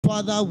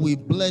Father, we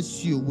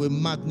bless you. We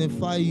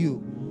magnify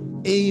you.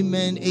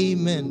 Amen.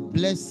 Amen.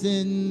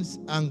 Blessings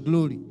and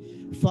glory.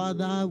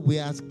 Father, we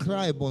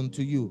ascribe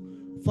unto you.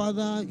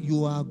 Father,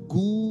 you are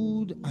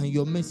good and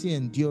your mercy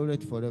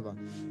endureth forever.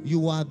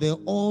 You are the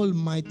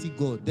Almighty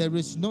God. There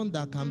is none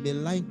that can be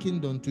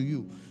likened unto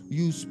you.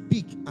 You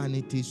speak and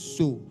it is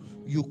so.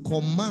 You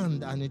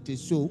command and it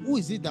is so. Who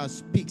is it that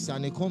speaks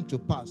and it comes to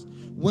pass?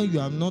 When you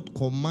have not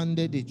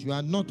commanded it, you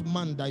are not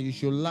man that you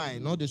should lie,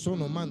 not the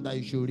son of man that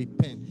you should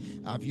repent.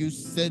 Have you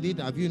said it?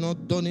 Have you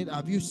not done it?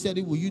 Have you said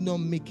it? Will you not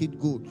make it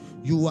good?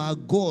 You are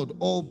God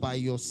all by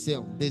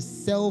yourself, the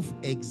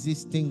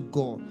self-existing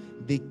God,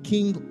 the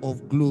King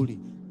of glory,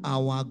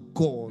 our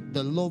God,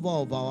 the lover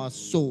of our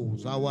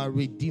souls, our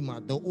Redeemer,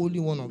 the Holy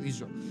One of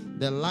Israel,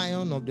 the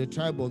Lion of the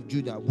tribe of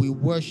Judah. We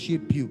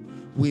worship you.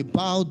 We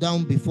bow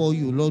down before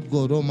you, Lord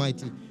God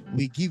Almighty.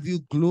 We give you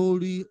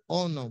glory,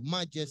 honor,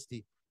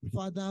 majesty.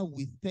 Father,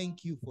 we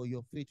thank you for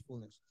your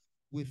faithfulness.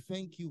 We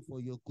thank you for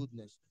your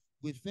goodness.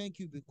 We thank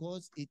you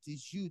because it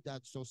is you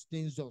that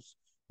sustains us.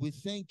 We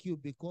thank you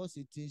because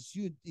it is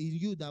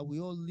you that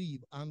we all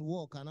live and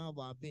walk and have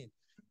our being.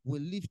 We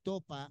lift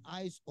up our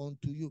eyes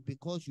unto you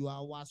because you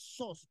are our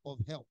source of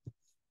help.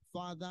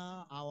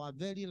 Father, our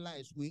very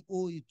lives, we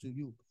owe it to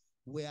you.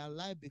 We are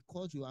alive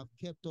because you have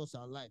kept us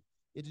alive.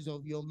 It is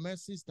of your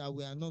mercies that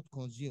we are not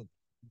consumed.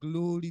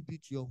 Glory be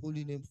to your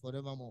holy name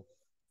forevermore.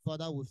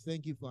 Father, we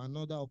thank you for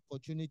another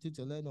opportunity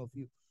to learn of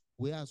you.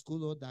 We ask, O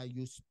Lord, that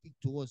you speak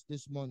to us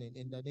this morning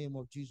in the name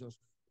of Jesus.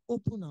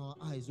 Open our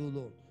eyes, O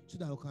Lord, so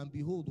that we can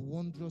behold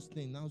wondrous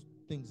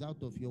things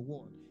out of your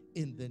word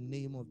in the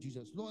name of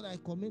Jesus. Lord, I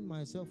commend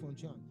myself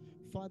unto you.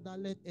 Father,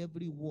 let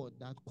every word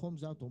that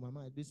comes out of my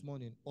mind this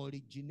morning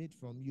originate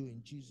from you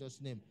in Jesus'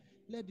 name.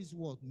 Let this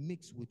word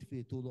mix with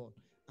faith, O Lord,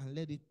 and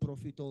let it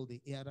profit all the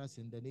hearers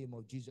in the name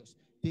of Jesus.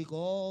 Take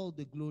all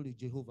the glory,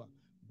 Jehovah.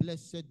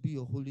 Blessed be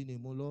your holy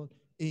name, O Lord.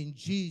 In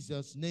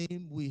Jesus'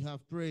 name we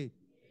have prayed.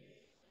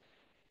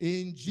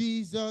 In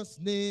Jesus'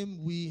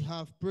 name we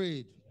have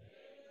prayed.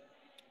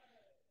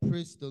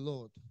 Praise the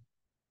Lord.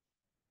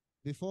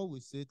 Before we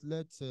sit,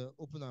 let's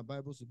open our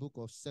Bibles to the book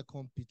of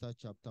 2 Peter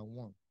chapter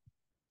 1.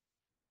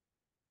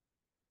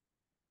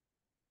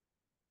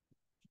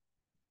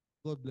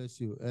 God bless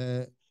you.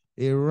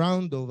 A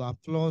round of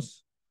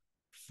applause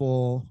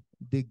for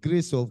the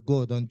grace of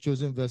God on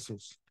chosen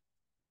vessels.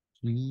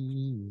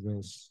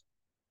 Jesus,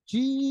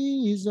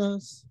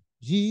 Jesus,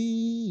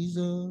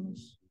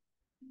 Jesus,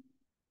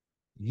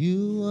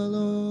 you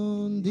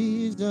alone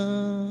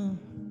deserve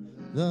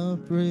the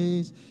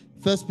praise.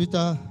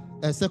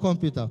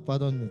 Second Peter,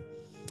 pardon me.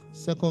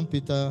 2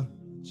 Peter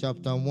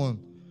chapter 1,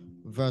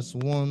 verse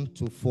 1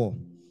 to 4.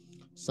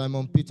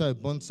 Simon Peter, a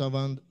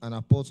bondservant and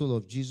apostle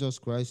of Jesus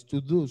Christ, to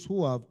those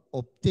who have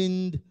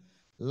obtained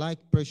like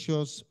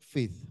precious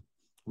faith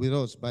with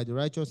us by the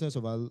righteousness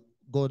of our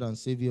God and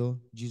Savior,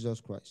 Jesus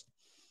Christ.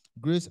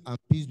 Grace and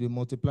peace be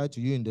multiplied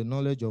to you in the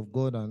knowledge of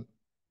God and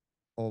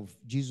of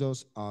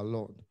Jesus our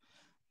Lord,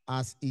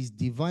 as his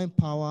divine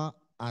power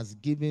has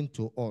given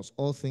to us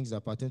all things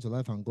that pertain to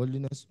life and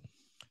godliness,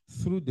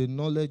 through the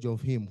knowledge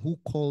of him who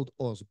called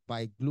us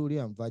by glory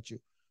and virtue,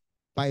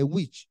 by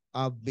which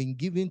have been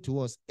given to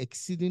us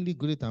exceedingly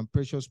great and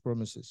precious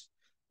promises,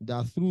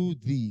 that through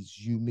these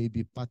you may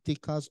be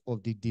partakers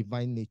of the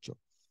divine nature,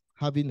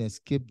 having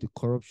escaped the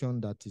corruption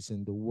that is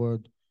in the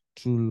world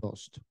through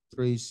lust.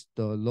 Praise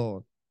the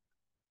Lord.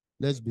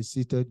 Let's be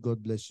seated.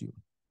 God bless you.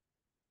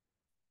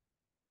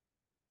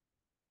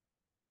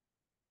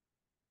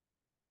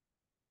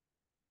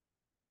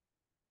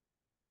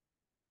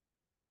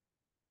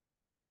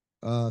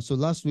 So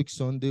last week,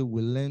 Sunday,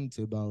 we learned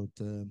about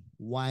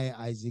why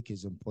Isaac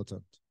is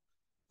important.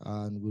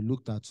 And we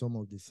looked at some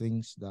of the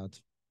things that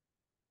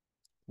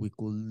we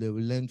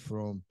learn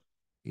from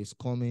his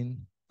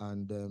coming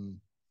and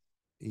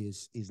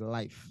his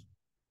life.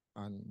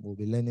 And we'll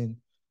be learning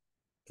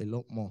a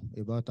lot more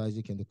about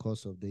Isaac in the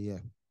course of the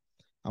year.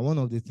 And one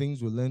of the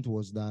things we learned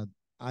was that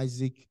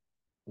Isaac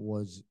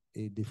was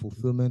the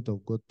fulfillment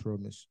of God's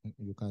promise.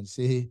 You can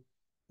say,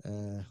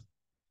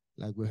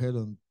 like we heard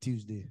on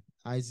Tuesday,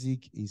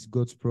 Isaac is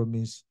God's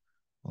promise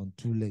on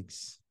two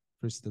legs.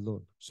 Praise the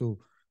Lord. So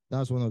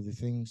that's one of the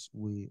things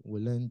we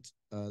learned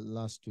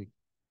last week.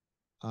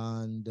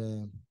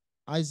 And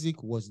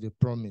Isaac was the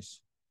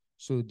promise.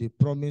 So the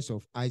promise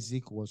of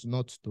Isaac was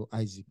not to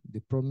Isaac.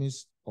 The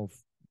promise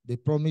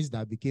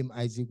that became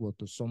Isaac was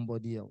to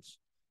somebody else,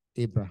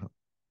 Abraham.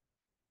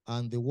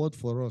 And the word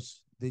for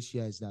us this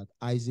year is that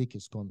Isaac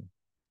is coming.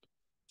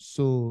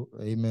 So,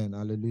 amen,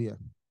 hallelujah.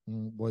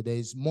 But there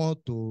is more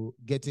to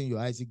getting your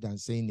Isaac than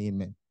saying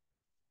amen.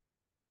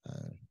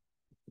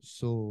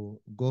 So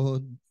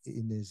God,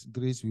 in his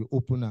grace, will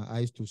open our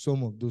eyes to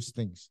some of those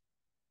things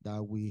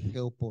that will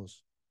help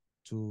us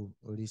to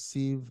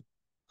receive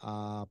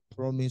a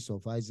promise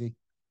of Isaac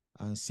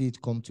and see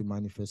it come to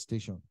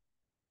manifestation.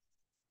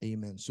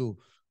 Amen. So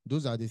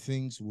those are the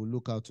things we'll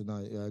look at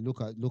tonight.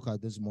 Look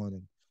at this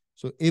morning.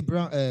 So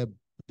Abraham,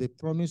 the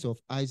promise of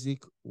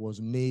Isaac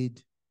was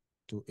made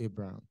to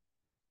Abraham.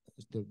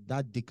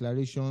 That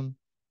declaration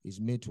is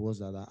made to us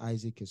that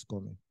Isaac is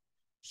coming.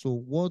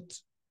 So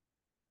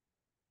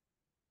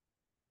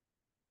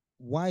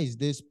why is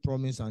this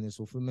promise and its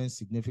fulfillment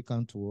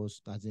significant to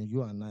us, as in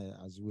you and I,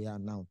 as we are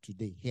now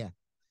today here?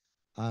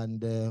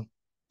 And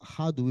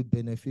how do we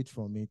benefit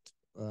from it?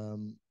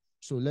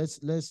 So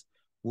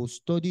we'll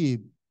study a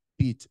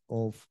bit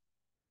of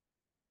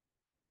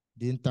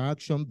the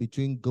interaction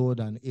between God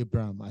and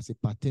Abraham as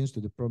it pertains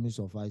to the promise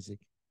of Isaac.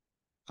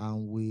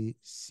 And we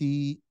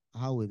see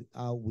how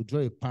we draw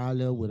a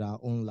parallel with our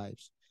own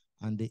lives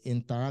and the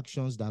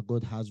interactions that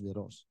God has with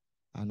us,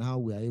 and how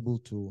we are able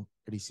to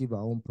receive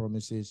our own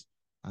promises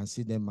and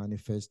see them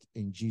manifest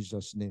in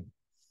Jesus' name.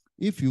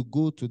 If you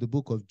go to the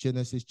book of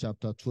Genesis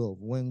chapter 12,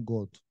 when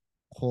God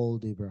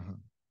called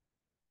Abraham,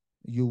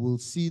 you will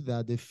see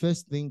that the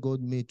first thing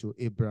God made to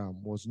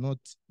Abraham was not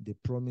the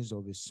promise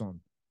of a son,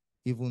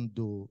 even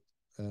though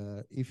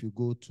if you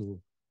go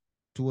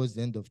towards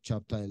the end of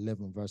chapter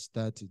 11, verse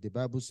 30, the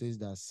Bible says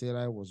that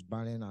Sarah was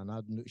barren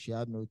and she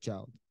had no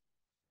child.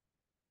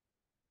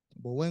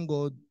 But when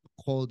God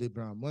called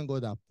Abraham, when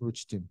God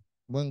approached him,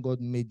 when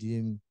God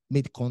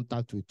made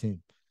contact with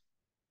him,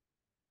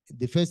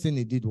 the first thing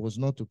he did was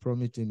not to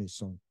promise him a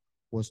son,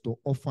 was to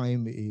offer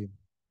him a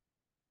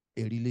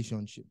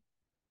relationship.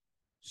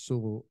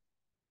 So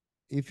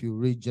if you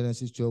read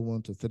Genesis 12,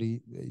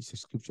 1-3, it's a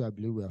scripture I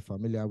believe we are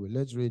familiar with.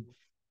 Let's read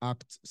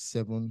Acts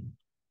 7,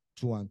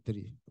 2 and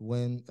 3,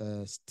 when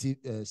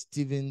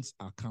Stephen's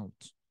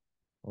account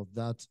of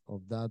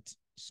that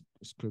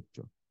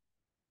scripture.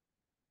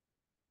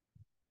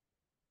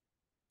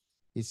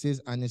 It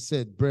says, and he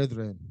said,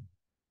 brethren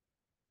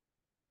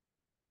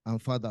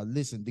and father,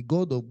 listen, the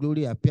God of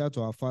glory appeared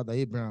to our father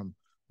Abraham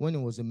when he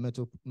was in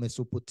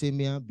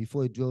Mesopotamia,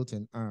 before he dwelt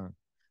in Haran.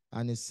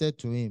 And he said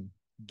to him,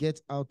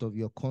 get out of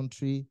your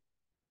country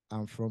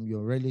and from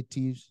your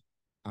relatives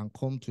and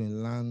come to a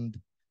land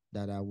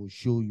that I will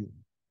show you.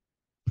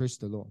 Praise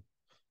the Lord.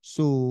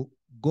 So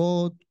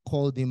God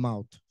called him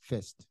out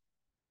first.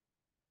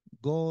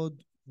 God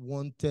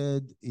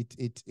wanted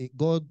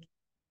God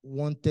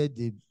wanted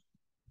the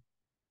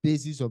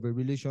basis of a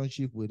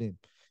relationship with him.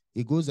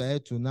 He goes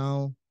ahead to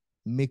now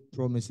make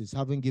promises,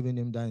 having given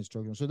him that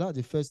instruction. So that's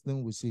the first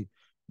thing we see.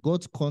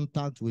 God's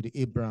contact with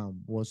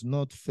Abraham was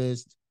not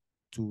first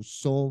to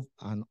solve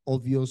an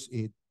obvious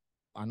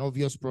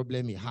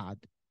problem he had,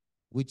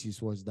 which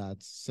was that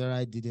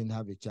Sarah didn't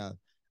have a child.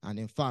 And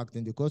in fact,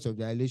 in the course of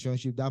the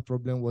relationship, that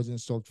problem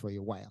wasn't solved for a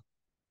while.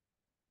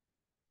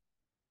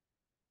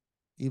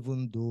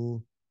 Even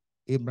though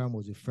Abraham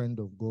was a friend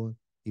of God,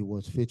 he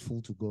was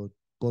faithful to God.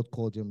 God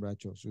called him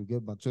righteous. We'll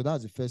get back. So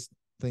that's the first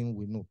thing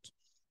we note.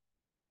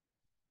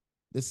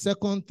 The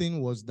second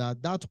thing was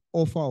that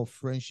offer of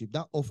friendship,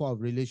 that offer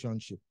of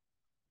relationship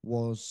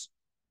was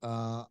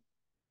an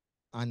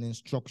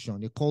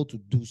instruction, a call to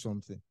do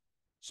something.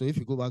 So if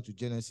you go back to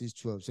Genesis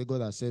 12, say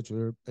God has said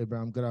to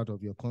Abraham, get out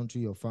of your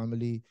country, your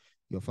family,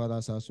 your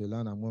father's house, your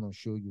land, I'm going to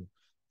show you.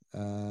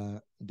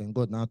 Then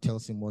God now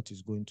tells him what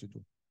he's going to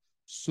do.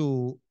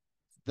 So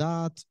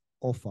that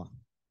offer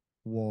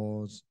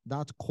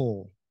that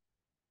call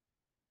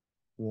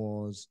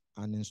was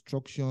an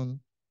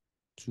instruction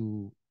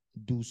to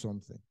do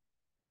something.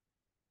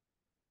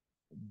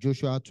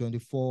 Joshua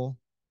 24:2.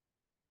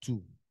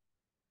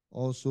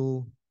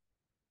 Also,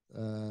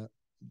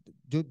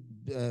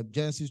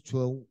 Genesis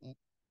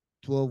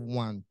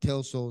 12:1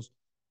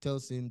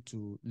 tells him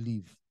to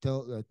leave.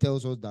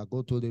 Tells us that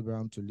God told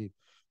Abraham to leave.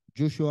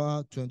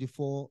 Joshua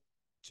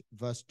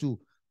 24:2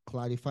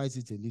 clarifies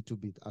it a little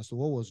bit as to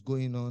what was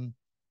going on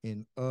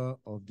in Ur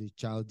of the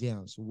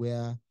Chaldeans,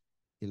 where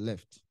he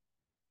left.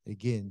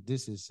 Again,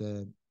 this is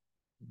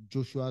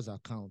Joshua's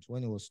account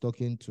when he was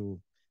talking to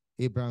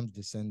Abraham's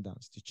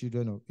descendants, the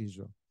children of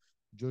Israel.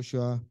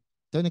 Joshua,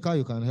 technically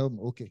you can help me.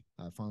 Okay,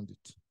 I found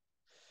it.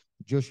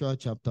 Joshua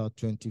chapter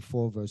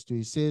 24, verse 2.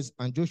 It says,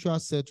 and Joshua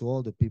said to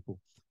all the people,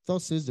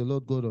 thus says the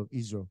Lord God of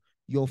Israel,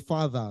 your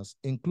fathers,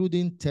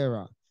 including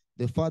Terah,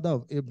 the father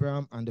of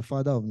Abraham and the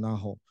father of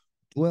Nahor,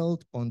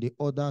 dwelt on the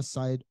other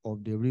side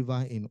of the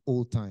river in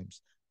old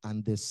times,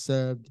 and they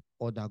served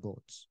other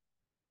gods.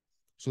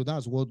 So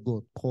that's what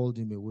God called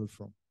him away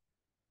from.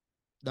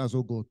 That's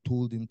what God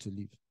told him to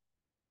leave.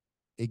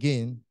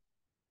 Again,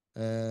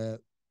 there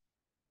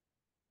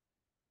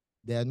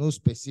are no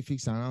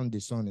specifics around the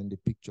son in the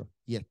picture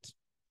yet.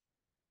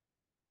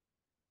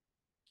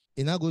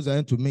 It now goes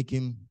ahead to make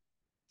him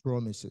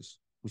promises.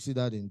 We see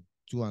that in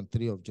 2 and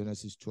 3 of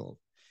Genesis 12.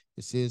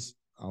 It says,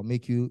 I'll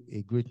make you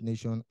a great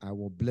nation. I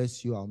will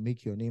bless you. I'll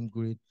make your name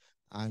great,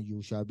 and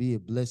you shall be a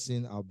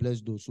blessing. I'll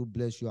bless those who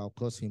bless you. I'll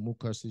curse him who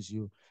curses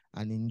you.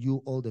 And in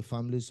you, all the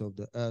families of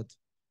the earth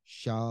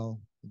shall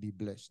be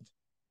blessed.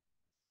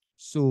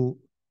 So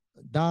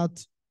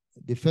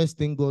the first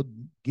thing God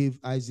gave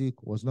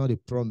Isaac was not a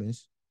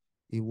promise.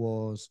 It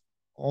was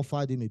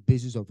offered him a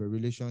basis of a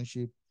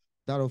relationship.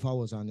 That offer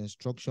was an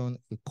instruction,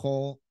 a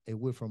call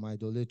away from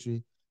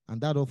idolatry,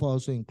 and that offer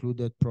also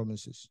included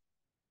promises.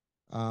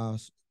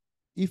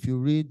 If you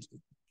read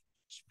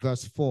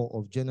verse 4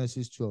 of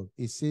Genesis 12,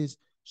 it says,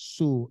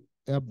 so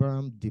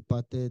Abraham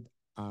departed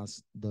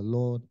as the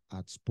Lord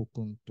had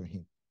spoken to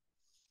him.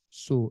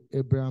 So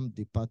Abraham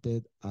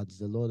departed as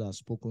the Lord had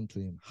spoken to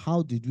him.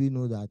 How did we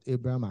know that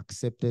Abraham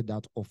accepted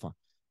that offer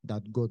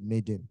that God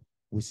made him?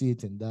 We see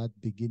it in that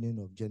beginning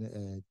of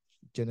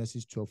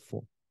Genesis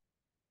 12:4.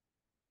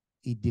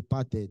 He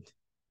departed.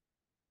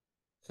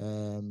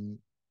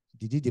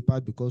 Did he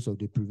depart because of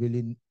the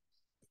prevailing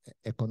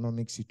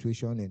economic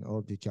situation in all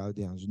of the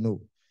Chaldeans?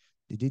 No.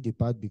 Did he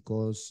depart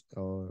because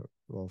of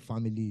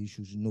family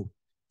issues? No.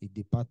 He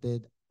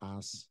departed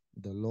as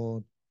the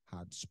Lord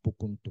had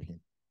spoken to him.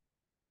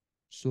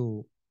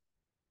 So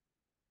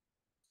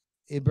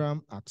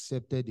Abraham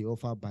accepted the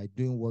offer by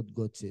doing what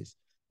God says,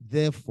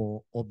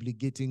 therefore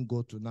obligating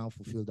God to now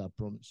fulfill that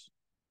promise.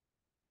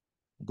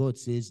 God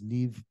says,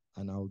 leave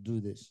and I'll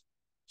do this.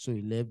 So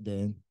he left,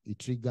 then he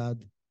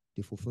triggered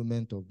the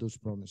fulfillment of those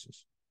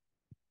promises.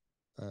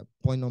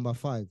 Point number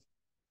 5.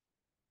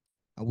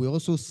 And we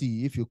also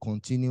see, if you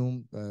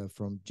continue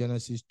from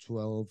Genesis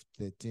 12,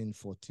 13,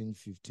 14,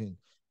 15,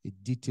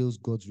 it details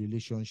God's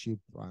relationship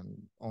and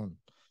on.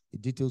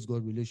 It details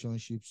God's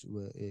relationships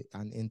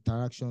and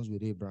interactions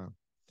with Abraham.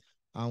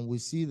 And we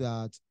see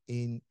that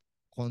in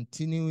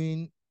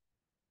continuing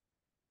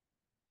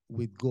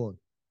with God,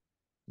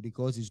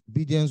 because his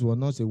obedience was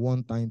not a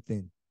one-time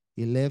thing.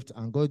 He left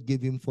and God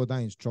gave him further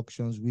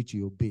instructions which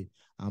he obeyed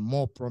and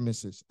more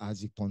promises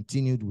as he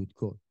continued with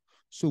God.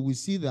 So we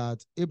see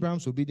that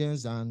Abraham's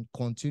obedience and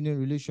continuing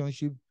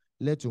relationship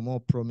led to more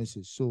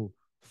promises. So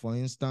for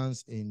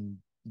instance, in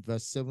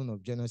verse 7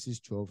 of Genesis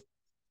 12,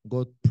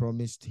 God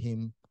promised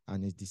him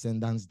and his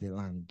descendants the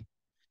land,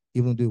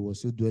 even though he was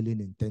still dwelling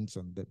in tents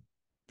on them.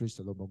 Praise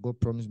the Lord. But God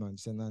promised my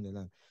descendants the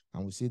land.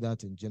 And we see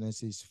that in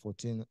Genesis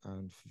 14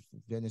 and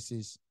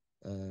Genesis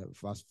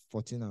verse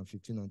 14 and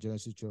 15 on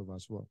Genesis 12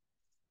 as well.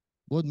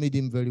 God made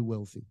him very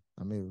wealthy.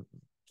 I mean,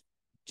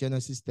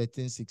 Genesis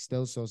 13:6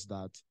 tells us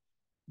that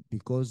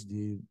because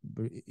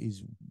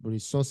his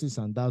resources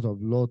and that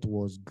of Lot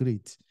was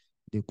great,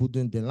 the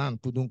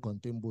land couldn't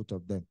contain both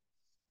of them.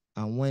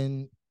 And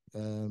when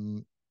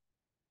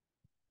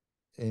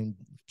in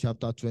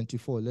chapter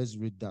 24, let's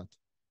read that.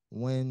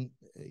 When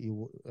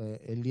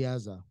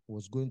Eliezer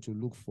was going to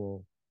look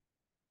for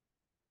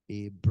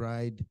a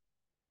bride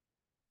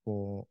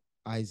for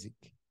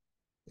Isaac,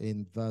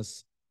 in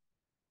verse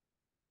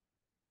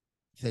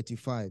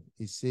 35,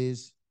 it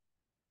says,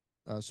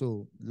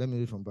 so let me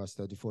read from verse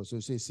 34. So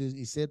it says,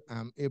 he said,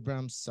 I'm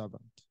Abraham's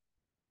servant.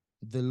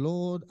 The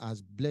Lord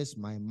has blessed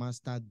my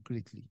master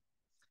greatly,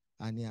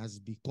 and he has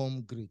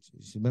become great.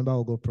 Remember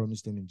what God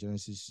promised him in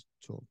Genesis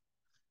 12.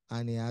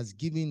 And he has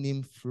given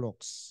him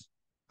flocks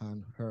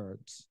and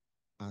herds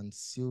and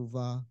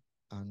silver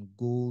and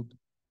gold,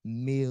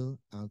 male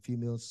and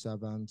female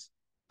servants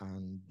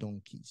and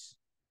donkeys.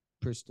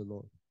 Praise the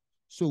Lord.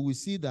 So we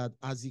see that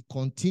as he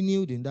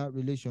continued in that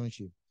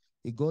relationship,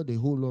 he got a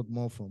whole lot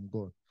more from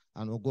God.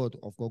 And of course,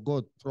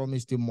 God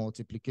promised him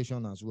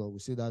multiplication as well. We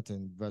see that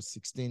in verse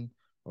 16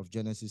 of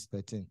Genesis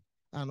 13.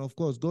 And of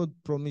course, God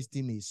promised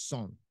him a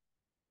son.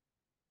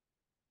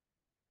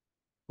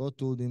 God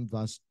told him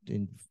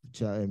in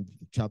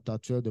chapter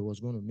 12 that was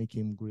going to make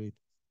him great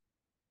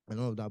and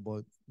all of that.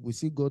 But we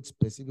see God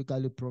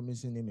specifically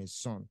promising him a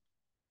son,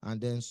 and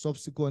then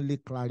subsequently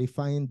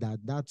clarifying that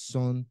that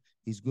son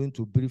is going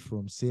to be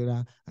from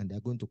Sarah, and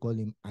they're going to call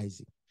him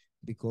Isaac,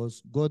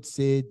 because God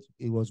said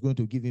he was going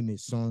to give him a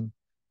son,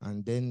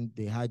 and then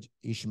they had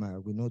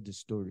Ishmael. We know the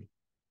story.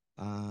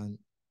 And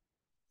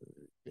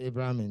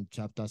Abraham in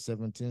chapter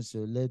 17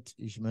 said, let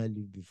Ishmael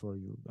live before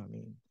you.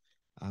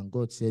 And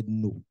God said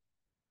no.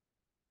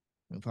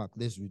 In fact,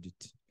 let's read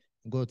it.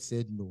 God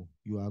said, no,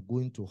 you are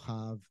going to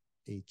have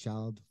a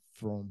child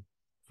from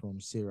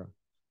Sarah.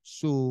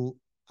 So,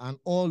 and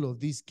all of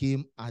this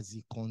came as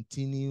he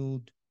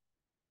continued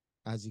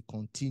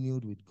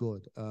with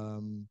God.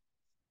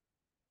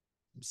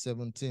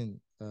 19,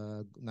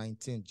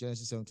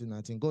 Genesis 17,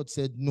 19. God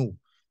said, no,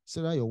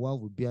 Sarah, your wife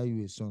will bear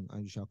you a son,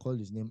 and you shall call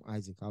his name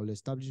Isaac. I will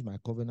establish my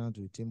covenant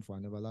with him for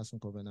an everlasting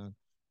covenant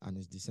and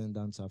his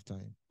descendants after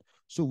him.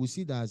 So we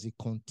see that as he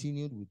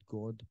continued with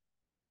God,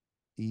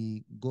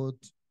 he got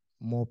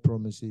more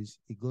promises.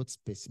 He got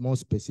more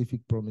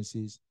specific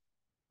promises,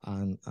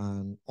 and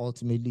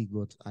ultimately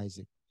got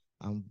Isaac.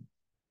 And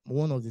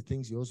one of the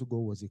things he also got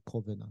was a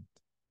covenant.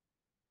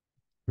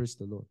 Praise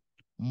the Lord.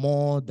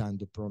 More than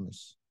the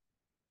promise.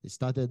 He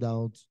started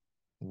out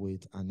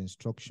with an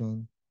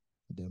instruction,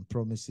 then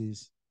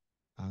promises,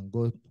 and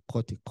God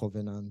cut a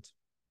covenant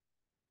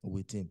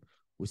with him.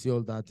 We see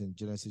all that in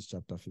Genesis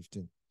chapter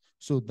 15.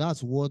 So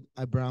that's what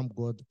Abraham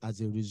got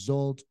as a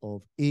result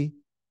of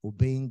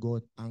obeying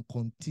God and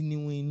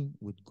continuing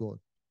with God.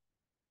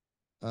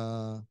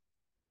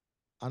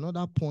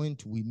 Another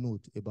point we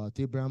note about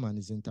Abraham and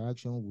his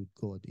interaction with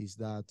God is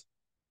that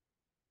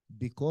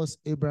because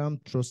Abraham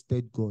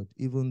trusted God,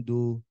 even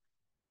though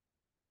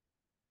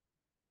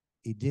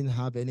he didn't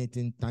have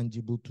anything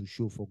tangible to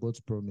show for God's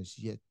promise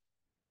yet,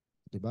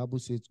 the Bible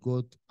says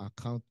God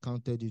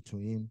counted it to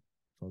him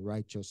for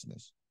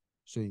righteousness.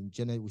 So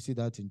we see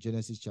that in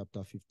Genesis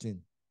chapter 15,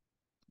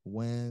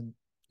 when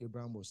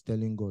Abraham was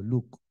telling God,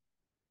 look,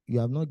 you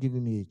have not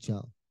given me a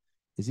child.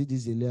 Is it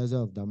this Eliezer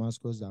of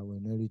Damascus that will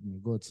inherit me?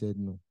 God said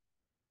no.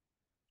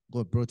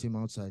 God brought him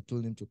outside,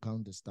 told him to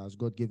count the stars.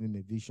 God gave him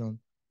a vision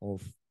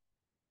of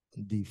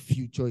the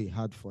future he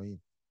had for him.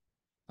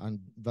 And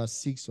verse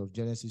 6 of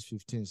Genesis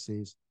 15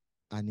 says,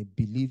 and he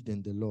believed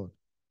in the Lord,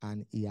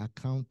 and he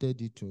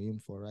accounted it to him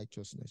for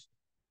righteousness.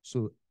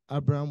 So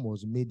Abraham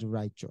was made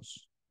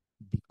righteous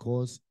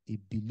because he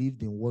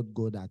believed in what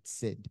God had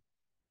said,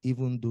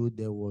 even though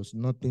there was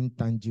nothing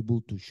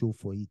tangible to show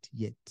for it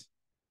yet.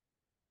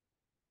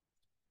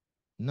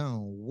 Now,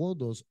 what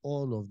does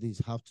all of this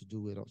have to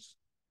do with us?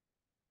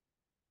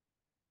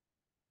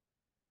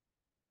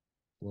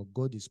 Well,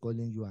 God is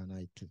calling you and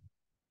I too.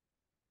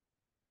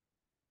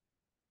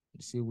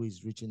 The same way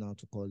he's reaching out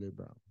to call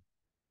Abraham.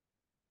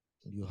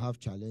 You have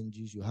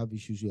challenges, you have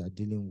issues you are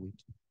dealing with.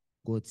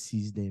 God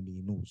sees them,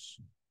 he knows.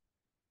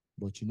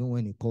 But you know,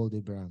 when he called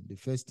Abraham, the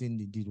first thing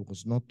he did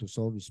was not to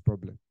solve his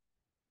problem,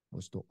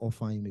 was to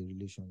offer him a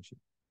relationship.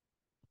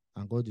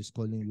 And God is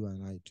calling you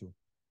and I too.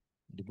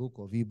 The book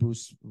of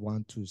Hebrews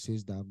 1:2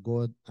 says that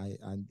God,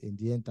 and in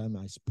the end time,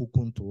 has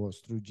spoken to us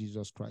through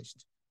Jesus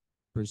Christ.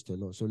 Praise the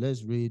Lord. So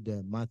let's read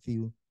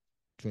Matthew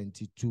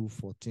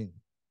 22:14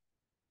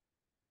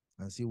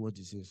 and see what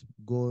it says.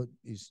 God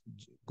is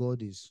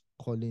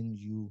calling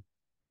you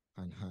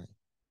and I.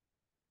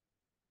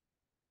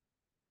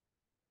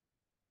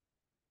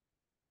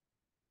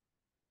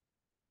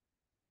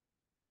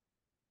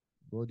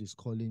 God is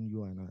calling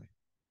you and I.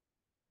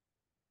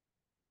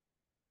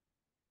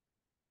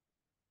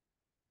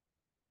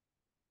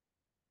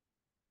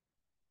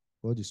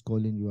 God is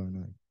calling you and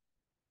I.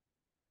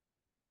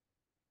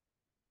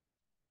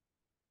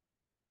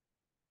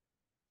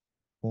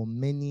 For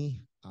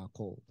many are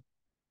called.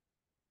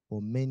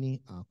 For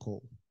many are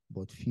called,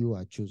 but few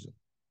are chosen.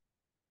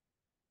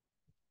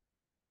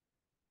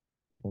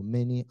 For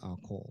many are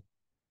called.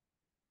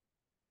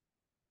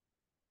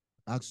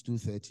 Acts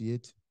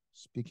 2:38,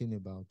 speaking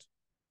about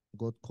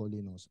God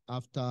calling us.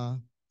 After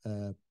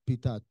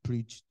Peter had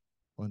preached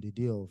on the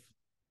day of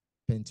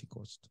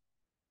Pentecost,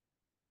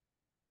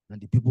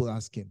 and the people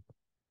asked him,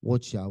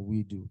 what shall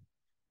we do?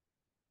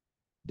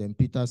 Then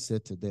Peter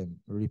said to them,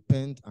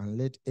 repent and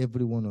let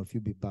every one of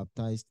you be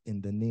baptized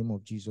in the name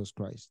of Jesus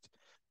Christ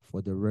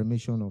for the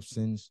remission of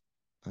sins,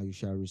 and you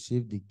shall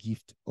receive the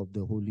gift of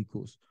the Holy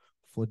Ghost.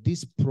 For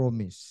this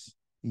promise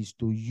is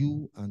to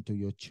you and to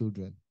your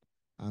children,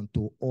 and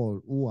to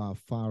all who are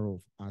far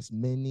off, as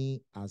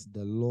many as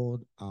the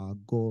Lord our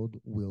God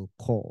will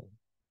call.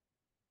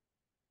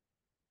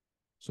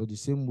 So the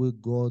same way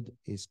God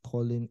is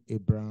calling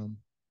Abraham,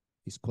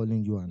 is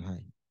calling you and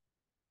I.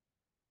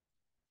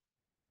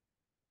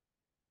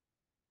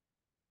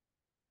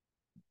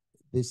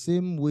 The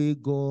same way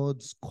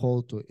God's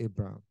call to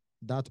Abraham,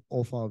 that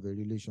offer of a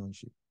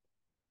relationship,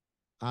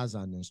 as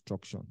an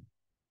instruction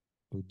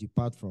to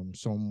depart from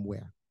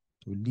somewhere,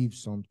 to leave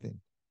something.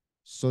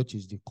 Such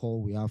is the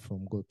call we have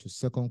from God to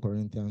 2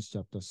 Corinthians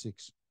chapter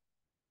 6.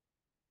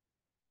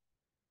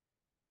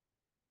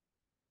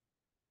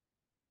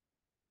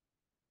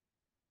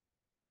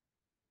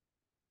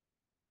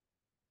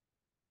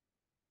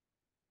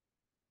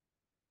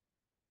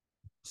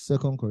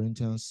 Second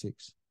Corinthians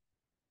 6,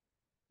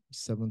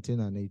 17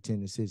 and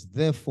 18, it says,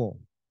 therefore,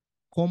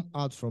 come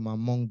out from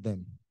among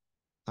them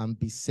and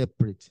be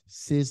separate,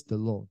 says the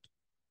Lord.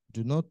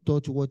 Do not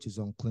touch what is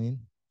unclean,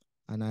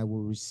 and I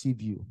will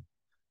receive you.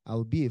 I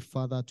will be a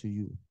father to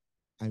you,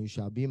 and you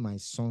shall be my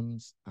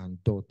sons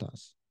and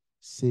daughters,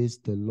 says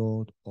the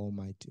Lord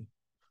Almighty.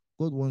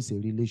 God wants a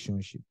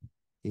relationship,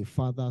 a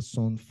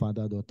father-son,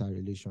 father-daughter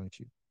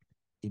relationship.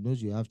 He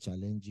knows you have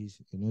challenges.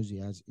 He knows he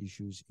has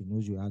issues. He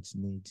knows you have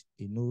needs.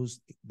 He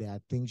knows there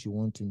are things you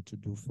want him to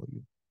do for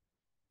you.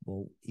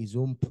 But his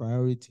own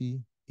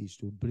priority is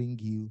to bring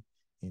you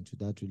into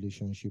that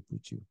relationship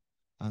with you.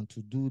 And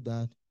to do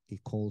that, he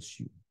calls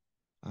you.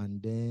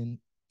 And then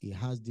he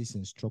has this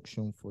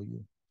instruction for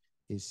you.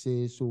 He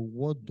says, so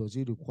what does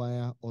he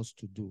require us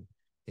to do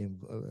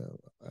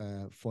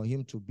for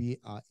him to be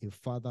a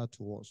father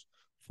to us?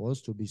 For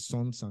us to be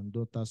sons and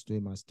daughters to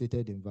him, as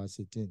stated in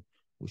verse 18,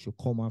 we should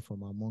come out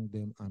from among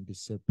them and be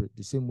separate.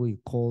 The same way he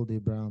called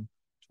Abraham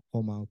to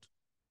come out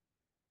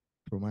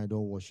from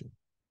idol worship.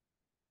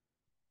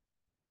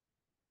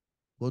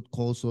 God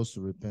calls us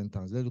to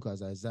repentance. Let's look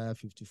at Isaiah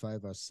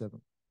 55 verse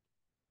 7.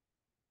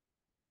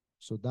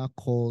 So that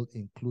call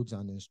includes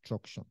an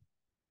instruction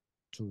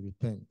to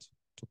repent,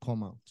 to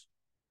come out.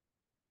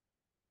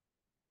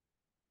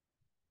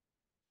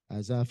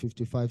 Isaiah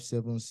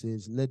 55:7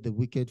 says, let the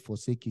wicked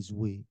forsake his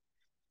way,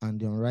 and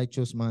the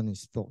unrighteous man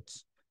his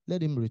thoughts.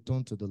 Let him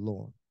return to the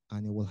Lord,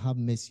 and he will have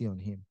mercy on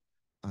him,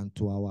 and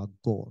to our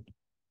God,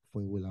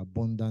 for he will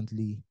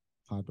abundantly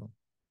pardon.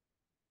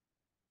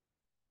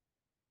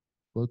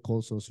 God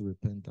calls us to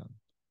repentance.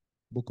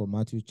 Book of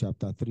Matthew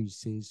chapter 3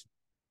 says,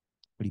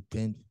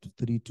 repent,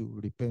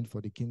 3:2, repent, for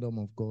the kingdom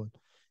of God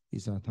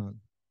is at hand.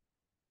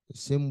 The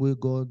same way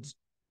God's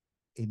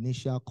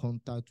initial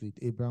contact with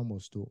Abraham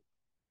was to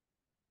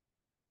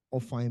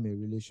offer him a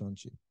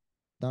relationship.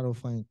 That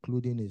offer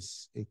including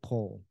is a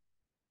call,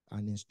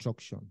 an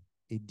instruction,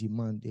 a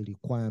demand, a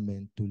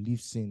requirement to leave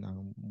sin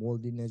and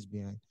worldliness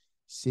behind.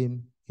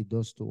 Same it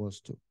does to us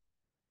too.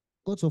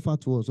 God's offer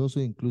to us also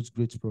includes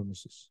great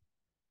promises.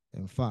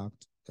 In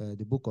fact,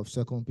 the book of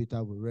 2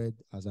 Peter we read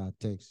as our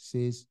text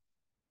says,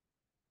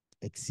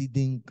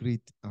 exceeding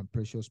great and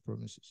precious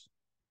promises.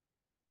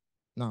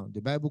 Now,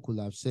 the Bible could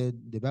have said,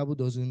 the Bible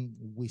doesn't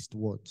waste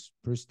words.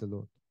 Praise the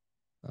Lord.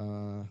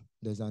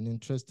 There's an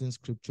interesting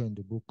scripture in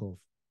the book of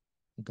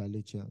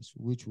Galatians,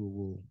 which we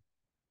will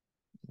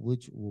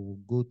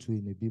go to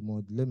in a bit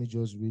more. Let me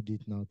just read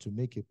it now to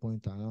make a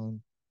point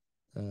around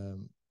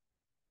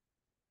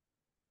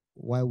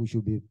why we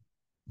should be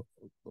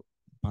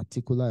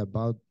particular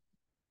about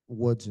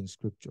words in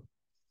scripture.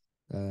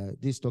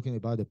 This is talking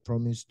about the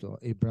promise to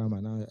Abraham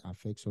and how it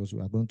affects us.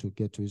 We are going to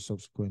get to it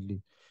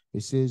subsequently.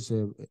 It says,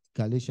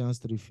 Galatians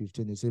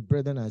 3:15, it says,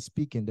 brethren, I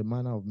speak in the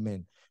manner of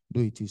men,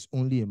 though it is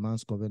only a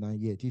man's covenant,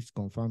 yet it's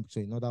confirmed. So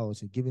in other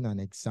words, giving an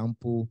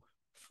example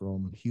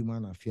from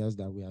human affairs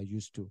that we are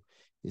used to.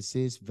 It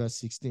says, verse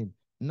 16,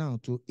 now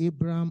to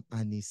Abraham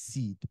and his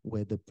seed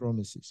were the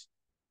promises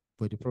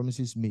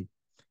made.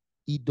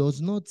 He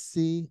does not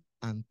say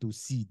unto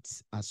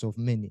seeds as of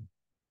many,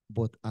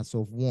 but as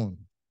of one,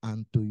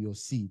 and to your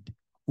seed,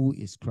 who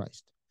is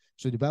Christ.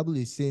 So the Bible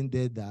is saying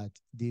there that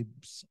the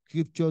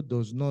scripture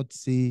does not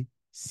say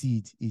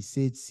seed, it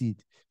said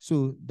seed.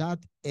 So that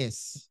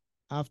S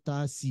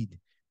after seed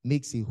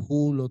makes a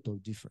whole lot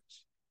of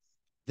difference.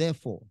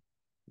 Therefore,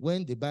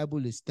 when the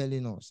Bible is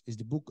telling us, is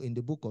in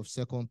the book of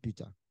 2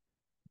 Peter,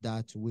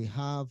 that we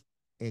have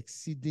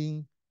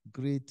exceeding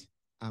great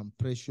and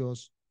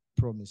precious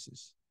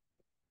promises.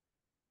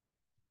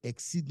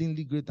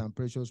 Exceedingly great and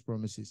precious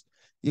promises.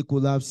 It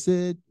could have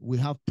said we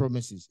have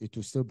promises, it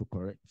will still be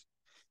correct.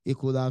 It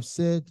could have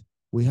said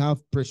we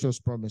have precious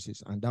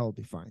promises, and that will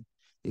be fine.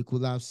 It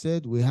could have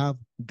said we have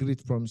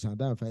great promises, and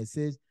that will be fine. It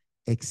says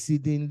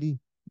exceedingly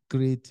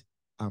great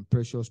and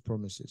precious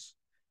promises.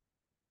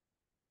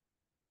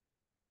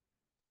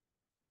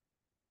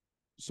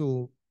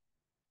 So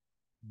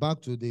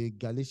back to the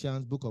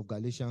book of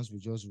Galatians we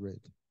just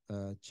read,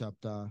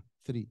 chapter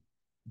 3.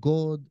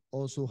 God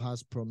also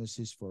has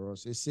promises for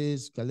us. It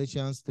says,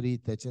 Galatians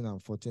 3:13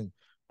 and 14,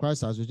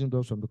 Christ has redeemed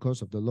us from the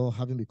curse of the law,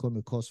 having become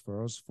a curse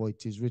for us, for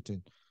it is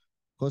written,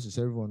 curse is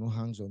everyone who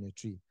hangs on a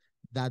tree,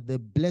 that the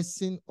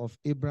blessing of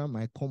Abraham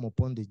might come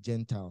upon the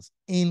Gentiles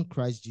in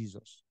Christ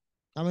Jesus.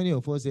 How many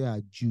of us here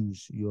are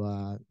Jews? You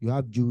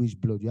have Jewish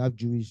blood, you have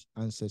Jewish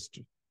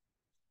ancestry.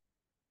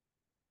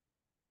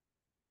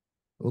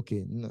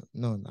 Okay,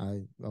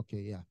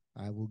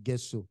 I will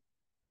guess so.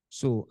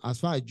 So as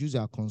far as Jews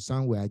are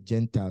concerned, we are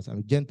Gentiles. I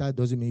mean, Gentile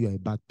doesn't mean you're a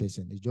bad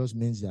person. It just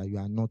means that you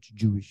are not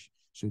Jewish.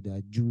 So there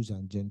are Jews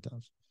and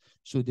Gentiles.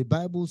 So the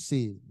Bible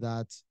says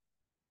that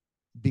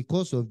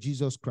because of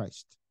Jesus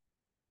Christ,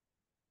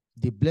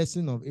 the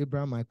blessing of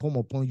Abraham might come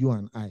upon you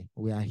and I.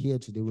 We are here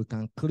today. We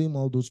can claim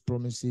all those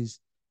promises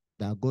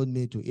that God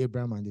made to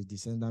Abraham and his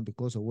descendants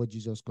because of what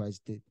Jesus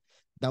Christ did.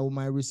 That we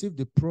might receive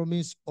the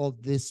promise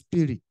of the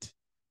Spirit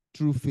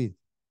through faith.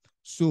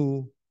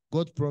 So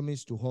God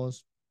promised to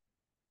us,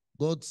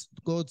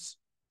 God's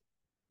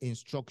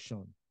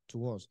instruction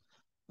to us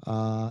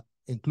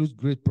includes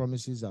great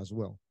promises as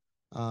well.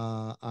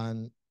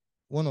 And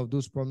one of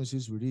those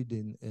promises we read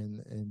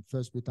in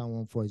 1 Peter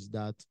 1:4 is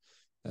that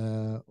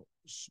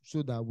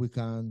so that we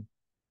can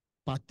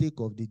partake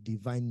of the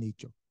divine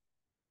nature.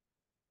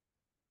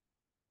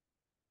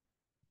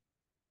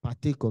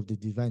 Partake of the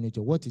divine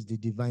nature. What is the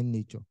divine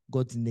nature?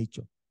 God's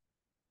nature.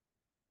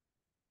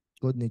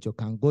 God's nature.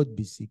 Can God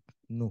be sick?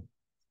 No.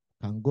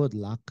 Can God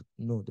lack?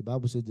 No. The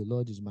Bible says the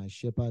Lord is my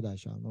shepherd, I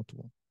shall not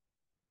want.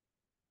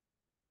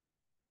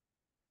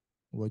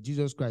 Was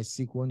Jesus Christ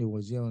sick when he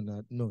was here on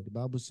earth? No. The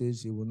Bible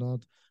says I will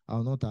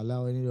not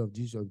allow any of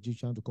these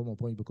objections to come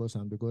upon you because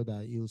I'm the God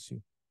that heals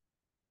you.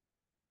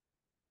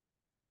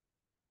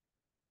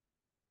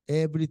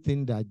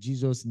 Everything that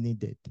Jesus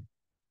needed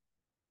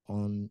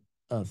on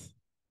earth,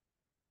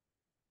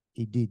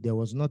 he did. There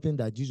was nothing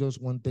that Jesus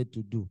wanted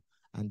to do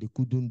and they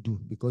couldn't do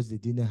because they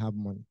didn't have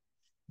money.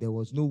 There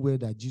was nowhere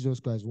that Jesus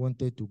Christ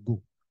wanted to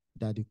go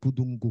that they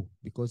couldn't go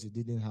because he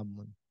didn't have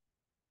money.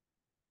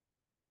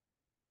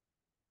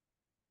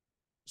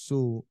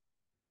 So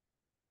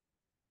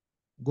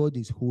God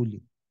is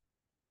holy.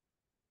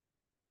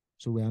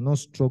 So we are not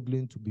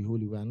struggling to be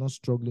holy. We are not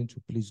struggling to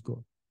please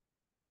God.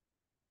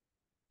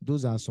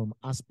 Those are some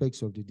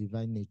aspects of the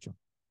divine nature.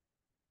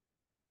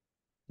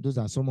 Those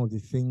are some of the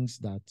things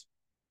that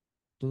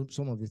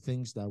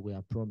we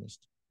are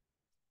promised.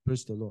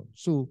 Praise the Lord.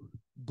 So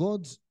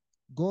those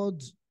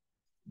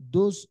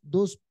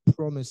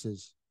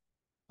promises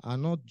are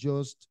not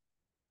just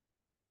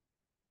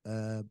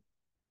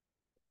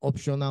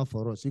optional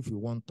for us if we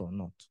want or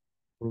not,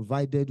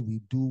 provided we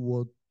do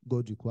what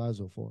God requires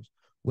of us.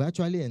 We're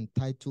actually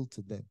entitled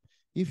to them.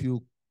 If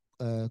you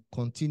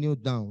continue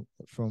down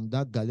from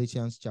that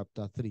Galatians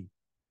chapter 3,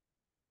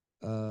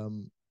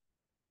 from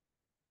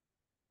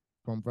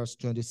verse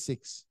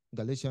 26,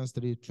 Galatians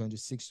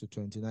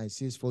 3:26-29, it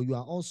says, "For you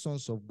are all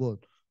sons of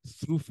God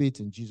through faith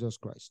in Jesus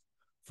Christ.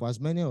 For as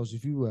many as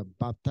of you were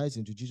baptized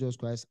into Jesus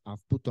Christ have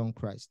put on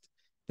Christ.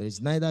 There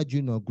is neither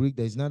Jew nor Greek,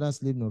 there is neither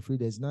slave nor free,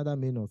 there is neither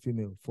male nor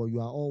female, for you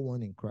are all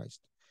one in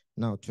Christ."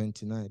 Now,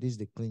 29, this is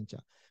the clincher.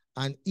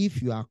 "And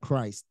if you are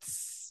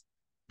Christ's,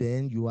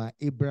 then you are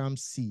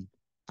Abraham's seed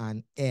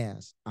and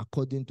heirs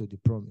according to the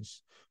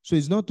promise." So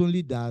it's not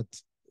only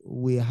that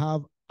we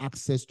have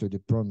access to the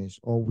promise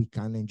or we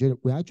can enjoy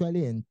it, we're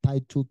actually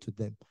entitled to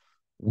them.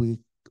 We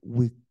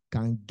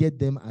can get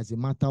them as a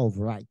matter of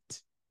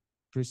right.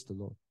 Praise the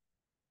Lord.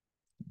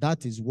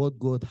 That is what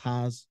God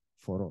has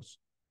for us,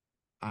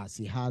 as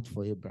he had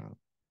for Abraham,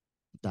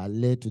 that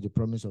led to the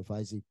promise of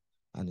Isaac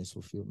and its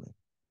fulfillment.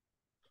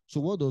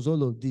 So what does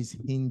all of this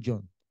hinge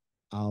on?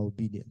 Our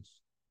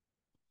obedience.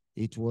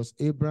 It was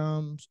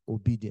Abraham's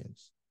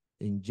obedience.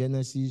 In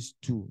Genesis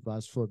 2,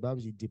 verse 4, the Bible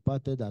says, "He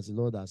departed as the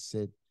Lord has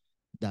said,"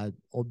 that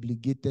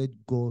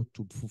obligated God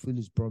to fulfill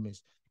his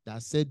promise,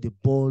 that set the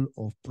ball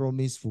of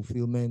promise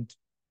fulfillment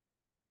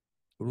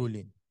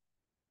rolling.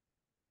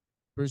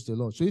 Praise the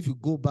Lord. So if you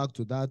go back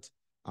to that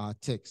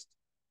text,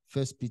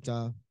 2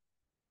 Peter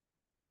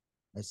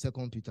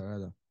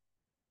rather.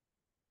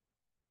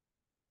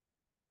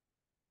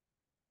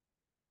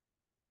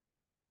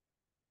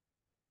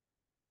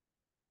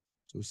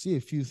 So see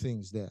a few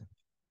things there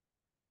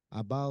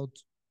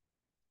about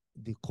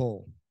the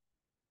call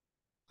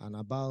and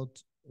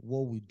about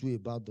what we do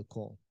about the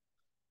call.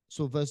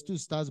 So verse 2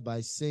 starts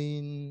by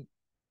saying,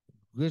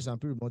 "Grace and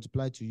peace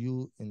multiply to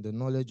you in the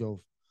knowledge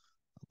of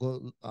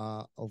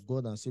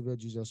God and Savior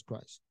Jesus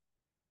Christ."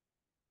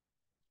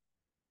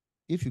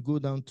 If you go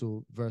down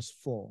to verse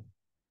 3,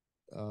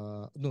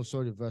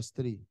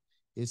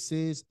 it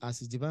says, "As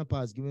his divine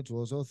power has given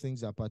to us all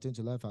things that pertain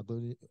to life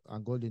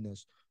and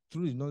godliness,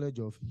 through the knowledge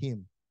of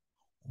him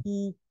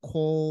who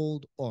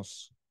called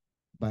us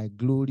by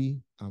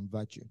glory and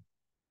virtue."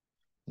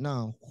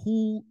 Now,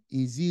 who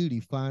is he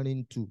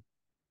referring to?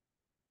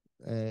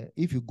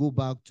 If you go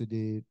back to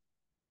the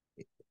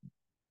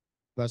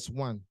verse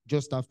 1,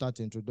 just after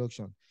the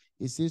introduction,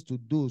 it says, "To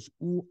those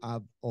who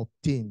have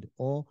obtained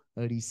or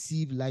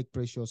received like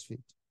precious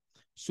faith."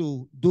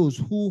 So those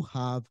who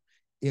have,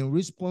 in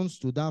response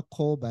to that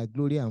call by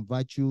glory and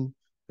virtue,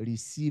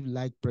 receive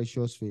like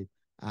precious faith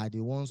are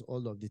the ones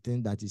all of the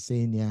things that is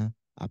saying here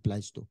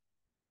applies to.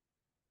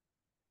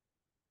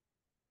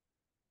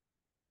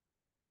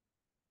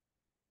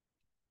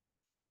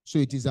 So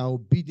it is our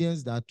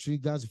obedience that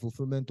triggers the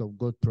fulfillment of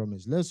God's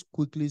promise. Let's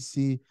quickly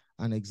see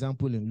an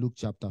example in Luke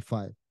chapter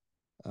 5.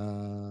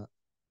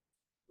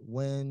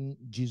 When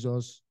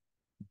Jesus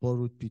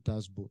borrowed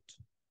Peter's boat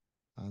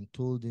and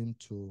told him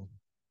to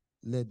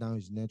let down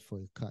his net for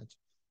a catch.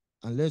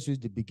 And let's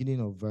read the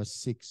beginning of verse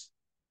 6.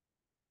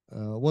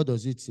 What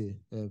does it say?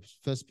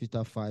 1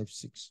 Peter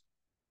 5:6.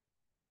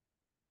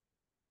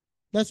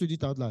 Let's read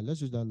it out loud.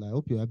 Let's read it out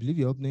loud. I believe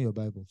you're opening your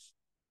Bibles.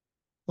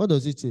 What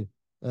does it say?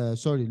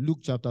 Luke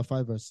chapter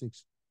 5, verse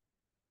 6.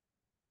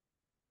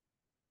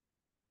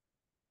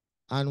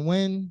 And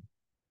when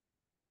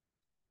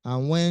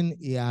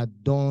he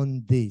had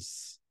done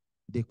this,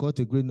 they caught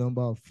a great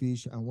number of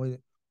fish.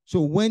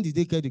 So when did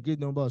they catch a great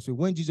number of fish?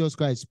 When Jesus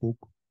Christ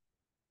spoke?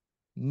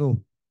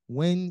 No.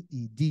 When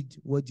he did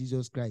what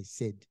Jesus Christ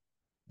said,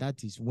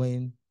 that is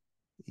when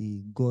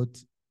he got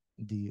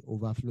the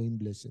overflowing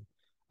blessing.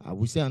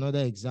 We see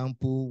another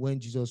example when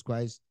Jesus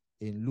Christ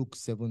in Luke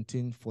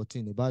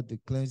 17:14 about the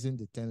cleansing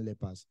the 10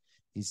 lepers.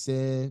 He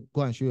said,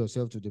 "Go and show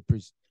yourself to the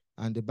priest."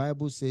 And the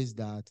Bible says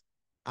that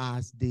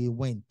as they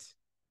went,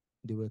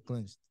 they were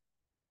cleansed.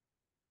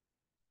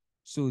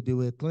 So they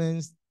were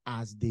cleansed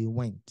as they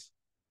went.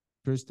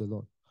 Praise the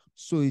Lord.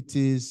 So it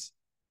is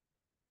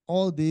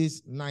all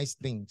these nice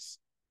things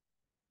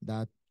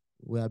that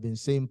we have been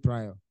saying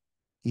prior.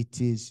 It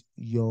is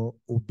your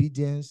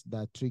obedience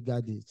that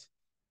triggered it.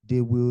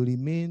 They will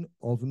remain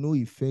of no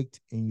effect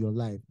in your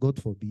life,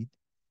 God forbid,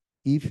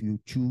 if you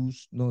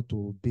choose not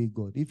to obey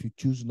God, if you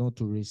choose not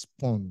to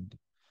respond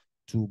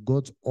to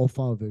God's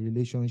offer of a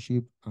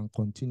relationship and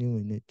continue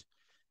in it.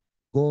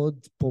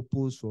 God's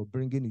purpose for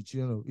bringing the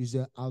children of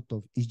Israel out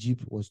of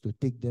Egypt was to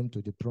take them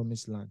to the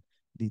promised land.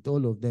 Did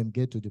all of them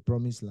get to the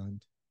promised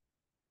land?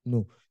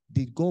 No.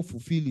 Did God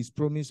fulfill his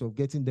promise of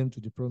getting them to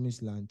the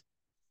promised land?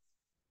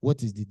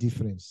 What is the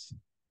difference?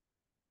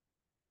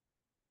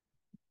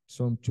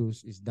 Some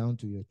chose, it's down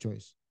to your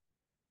choice.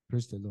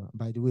 Praise the Lord.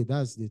 By the way,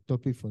 that's the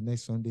topic for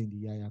next Sunday in the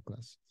Yaya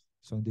class,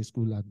 Sunday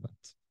school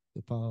advert,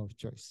 the power of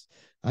choice.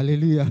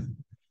 Hallelujah.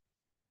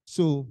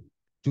 So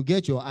to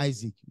get your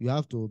Isaac, you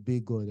have to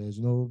obey God. There's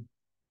no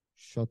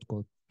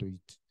shortcut to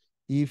it.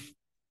 If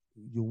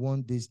you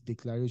want this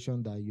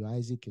declaration that your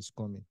Isaac is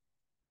coming,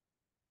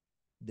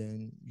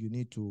 then you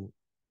need to,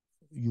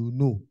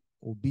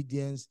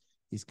 obedience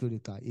is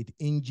critical. It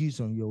hinges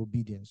on your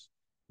obedience.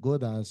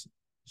 God has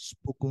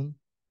spoken,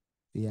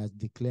 he has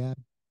declared,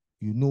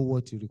 you know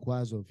what he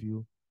requires of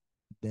you,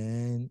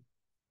 then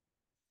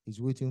he's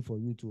waiting for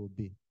you to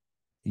obey.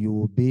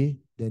 You obey,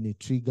 then it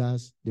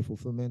triggers the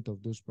fulfillment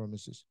of those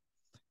promises.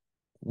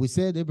 We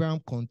said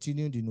Abraham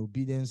continued in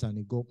obedience and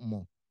he got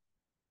more.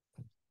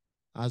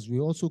 As we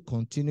also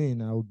continue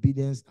in our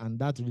obedience and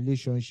that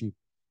relationship,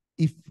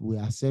 if we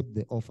accept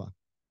the offer,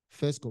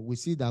 we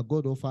see that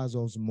God offers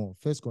us more.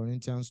 1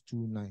 Corinthians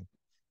 2:9.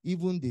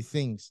 Even the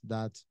things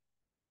that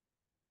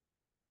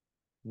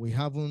we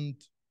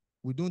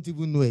don't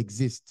even know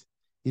exist.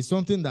 It's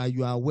something that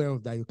you are aware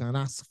of that you can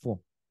ask for.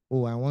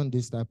 Oh, I want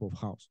this type of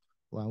house.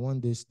 Oh, I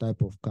want this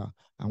type of car.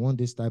 I want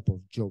this type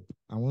of job.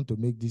 I want to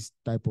make this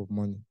type of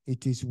money.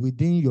 It is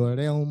within your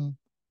realm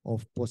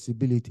of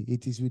possibility.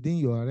 It is within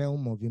your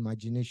realm of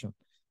imagination.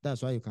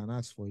 That's why you can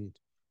ask for it.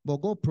 But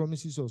God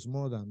promises us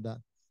more than that.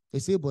 He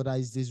said, but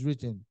as it is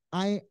written,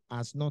 eye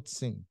has not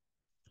seen,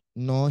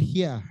 nor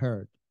ear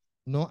heard,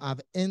 nor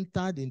have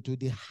entered into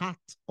the heart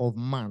of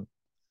man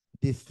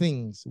the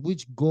things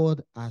which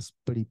God has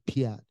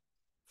prepared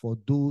for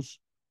those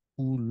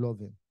who love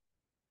him.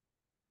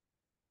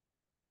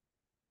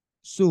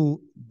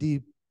 So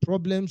the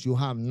problems you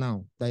have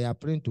now that you are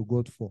praying to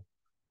God for,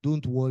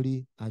 don't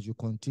worry. As you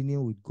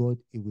continue with God,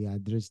 he will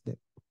address them.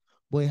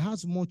 But he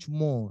has much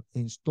more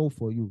in store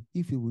for you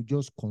if you will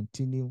just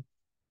continue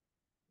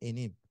in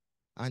him.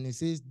 And he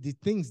says the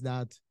things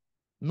that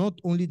not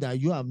only that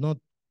you have not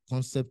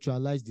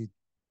conceptualized it,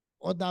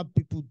 other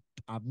people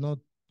have not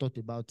thought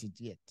about it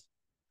yet.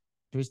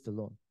 Praise the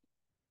Lord.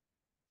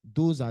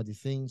 Those are the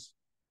things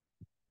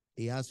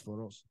he has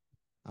for us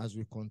as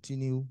we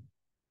continue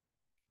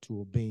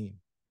to obey him.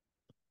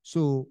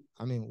 So,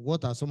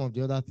 what are some of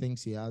the other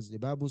things he has? The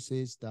Bible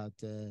says that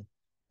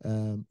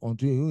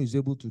unto him who is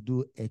able to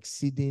do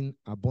exceeding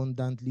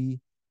abundantly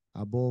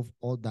above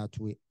all that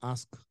we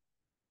ask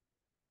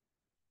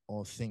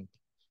or think.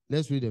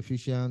 Let's read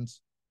Ephesians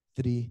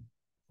 3.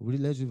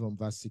 Let's read from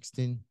verse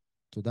 16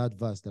 to that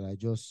verse that I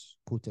just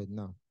quoted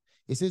now.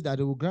 It says that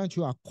he will grant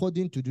you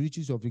according to the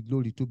riches of his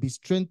glory to be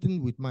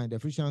strengthened with mind.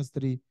 Ephesians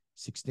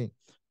 3:16.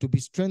 To be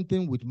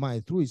strengthened with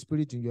mind through his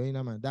spirit in your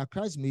inner man, that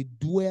Christ may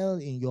dwell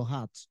in your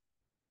heart.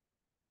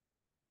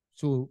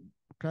 So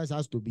Christ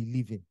has to be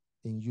living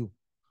in you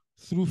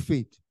through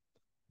faith,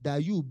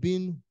 that you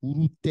being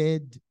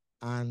rooted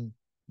and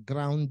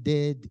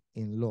grounded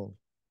in love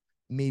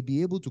may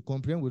be able to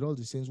comprehend with all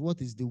the saints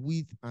what is the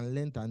width and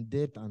length and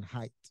depth and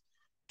height,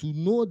 to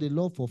know the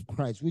love of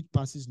Christ which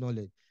passes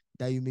knowledge,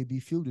 that you may be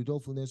filled with all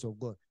fullness of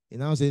God. It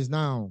now says,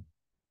 now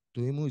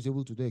to him who is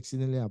able to do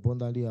exceedingly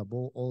abundantly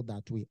above all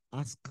that we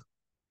ask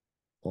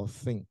or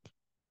think,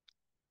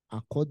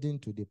 according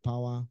to the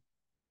power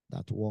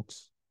that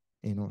works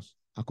in us.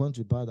 According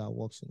to the power that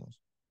works in us.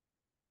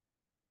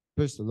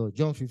 Praise the Lord.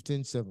 John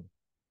 15:7.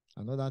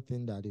 Another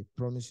thing that he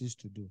promises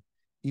to do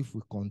if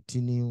we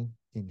continue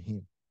in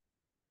him.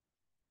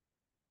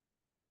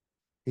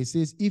 It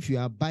says, if you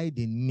abide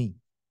in me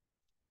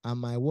and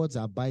my words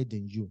abide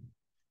in you,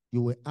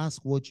 you will ask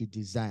what you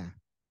desire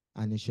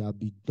and it shall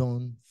be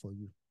done for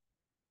you.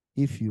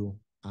 If you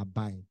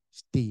abide,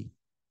 stay,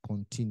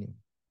 continue.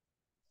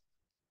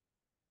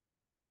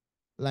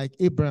 Like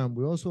Abraham,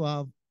 we also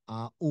have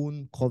our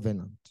own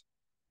covenant.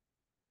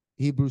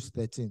 Hebrews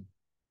 13.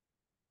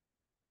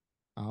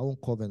 Our own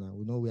covenant.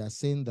 We know we are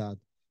saying that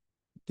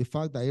the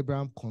fact that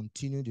Abraham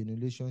continued in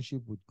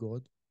relationship with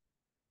God,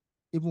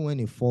 even when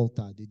he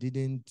faltered, he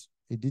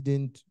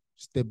didn't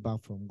step back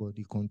from God.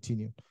 He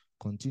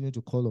continued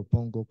to call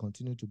upon God,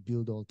 continued to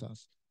build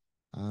altars.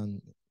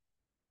 And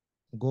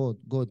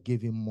God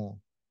gave him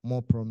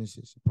more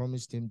promises. He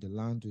promised him the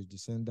land to his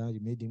descendant. He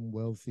made him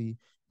wealthy,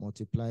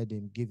 multiplied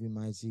him, gave him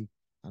Isaac,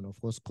 and of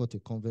course cut a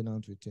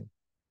covenant with him.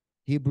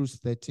 Hebrews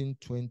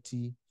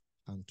 13:20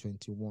 and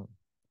 21.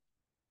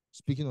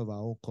 Speaking of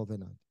our own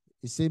covenant,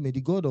 it says, may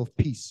the God of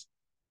peace,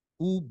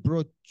 who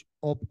brought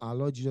up our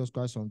Lord Jesus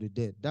Christ from the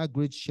dead, that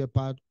great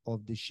shepherd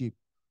of the sheep,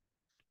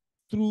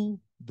 through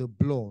the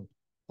blood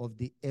of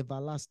the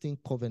everlasting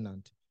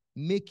covenant,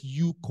 make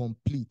you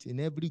complete in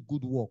every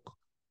good work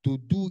to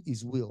do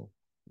his will,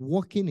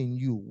 working in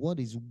you what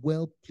is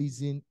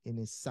well-pleasing in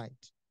his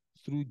sight,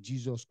 through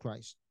Jesus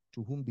Christ,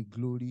 to whom be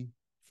glory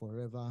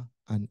forever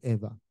and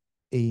ever.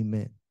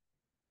 Amen.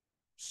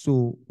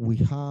 So we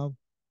have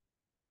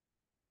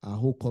our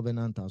whole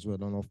covenant as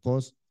well. And of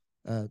course,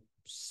 1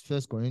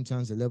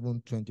 Corinthians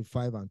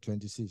 11:25 and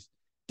 26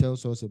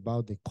 tells us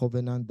about the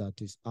covenant that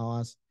is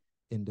ours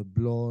in the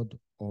blood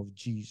of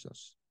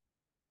Jesus.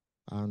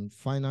 And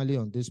finally,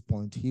 on this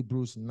point,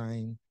 Hebrews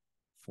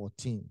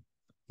 9:14,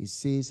 it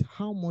says,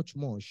 how much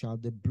more shall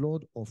the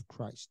blood of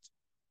Christ,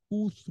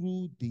 who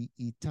through the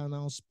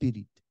eternal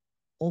Spirit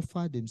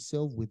offered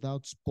himself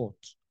without spot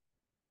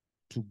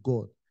to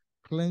God,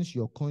 cleanse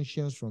your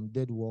conscience from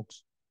dead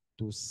works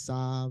to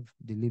serve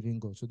the living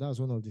God. So that's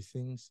one of the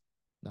things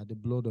that the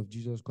blood of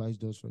Jesus Christ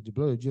does for us. The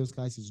blood of Jesus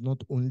Christ is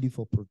not only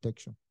for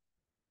protection.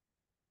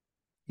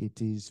 It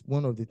is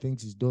one of the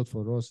things it does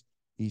for us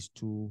is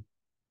to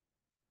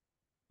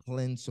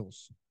cleanse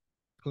us,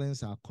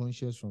 cleanse our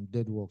conscience from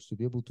dead works to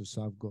be able to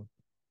serve God.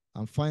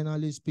 And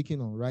finally,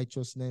 speaking on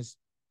righteousness,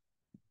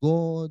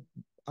 God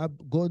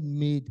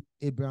made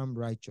Abraham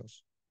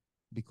righteous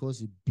because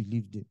he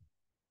believed him,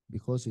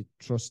 because he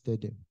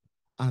trusted him.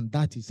 And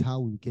that is how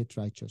we get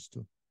righteous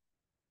too.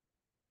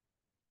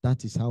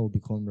 That is how we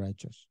become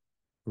righteous.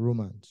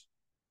 Romans.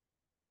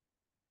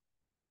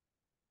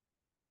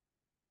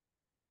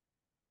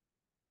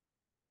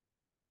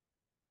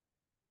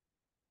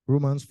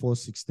 Romans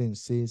 4:16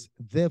 says,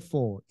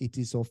 therefore it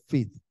is of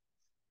faith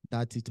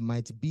that it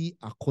might be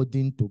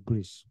according to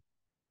grace,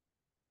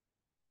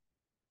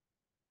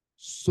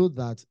 so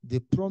that the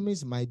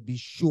promise might be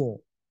sure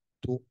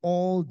to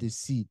all the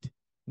seed,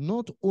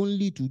 not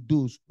only to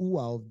those who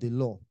are of the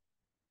law,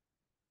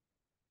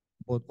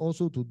 but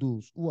also to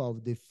those who are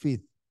of the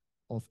faith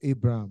of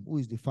Abraham, who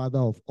is the father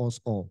of us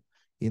all.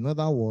 In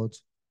other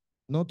words,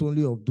 not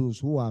only of those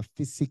who are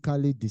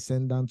physically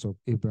descendants of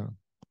Abraham,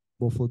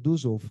 but for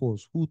those of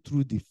us who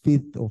through the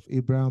faith of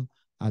Abraham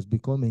has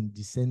become a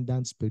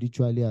descendant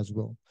spiritually as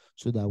well,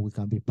 so that we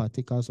can be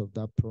partakers of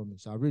that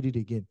promise. I'll read it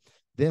again.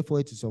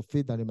 Therefore, it is of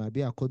faith that it might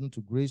be according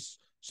to grace,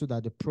 so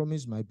that the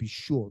promise might be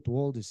sure to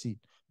all the seed,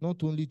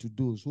 not only to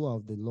those who are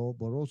of the law,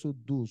 but also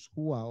those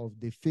who are of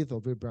the faith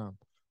of Abraham,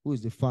 who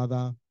is the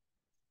father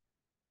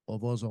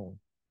of us all.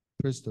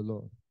 Praise the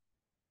Lord.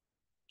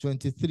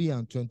 23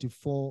 and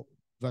 24,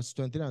 verse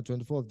 23 and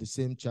 24 of the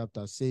same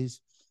chapter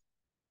says,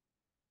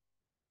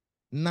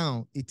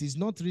 now it is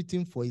not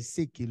written for his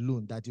sake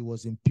alone that it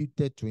was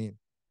imputed to him.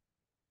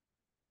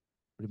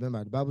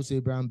 Remember, the Bible says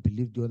Abraham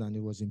believed God and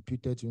it was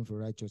imputed to him for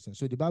righteousness.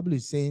 So the Bible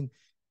is saying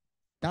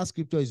that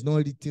scripture is not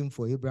written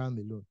for Abraham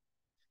alone.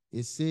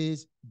 It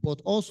says,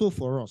 but also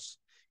for us.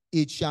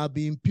 It shall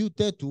be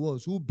imputed to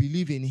us who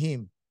believe in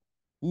him,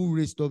 who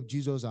raised up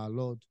Jesus our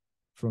Lord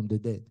from the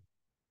dead.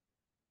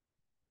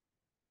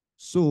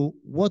 So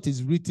what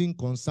is written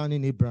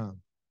concerning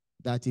Abraham?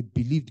 That he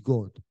believed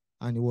God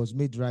and he was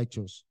made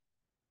righteous.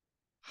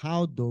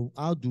 How do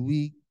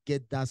we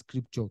get that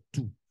scripture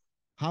too?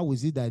 How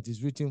is it that it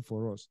is written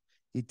for us?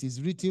 It is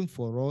written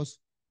for us.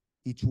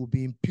 It will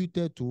be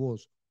imputed to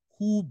us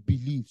who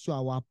believe. So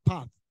our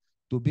path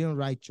to being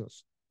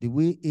righteous, the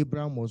way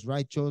Abraham was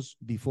righteous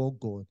before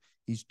God,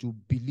 is to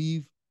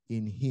believe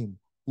in him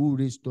who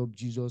raised up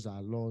Jesus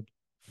our Lord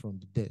from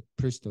the dead.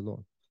 Praise the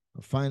Lord.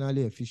 And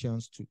finally,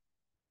 Ephesians 2,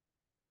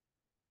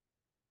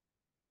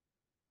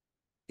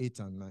 8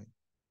 and 9.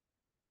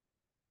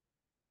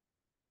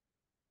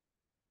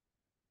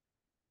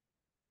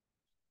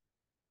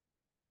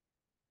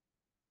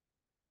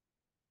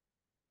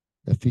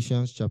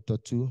 Ephesians chapter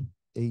 2,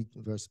 8,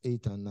 verse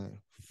 8 and 9.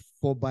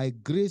 For by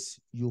grace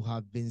you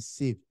have been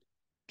saved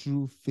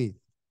through faith,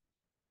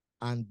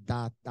 and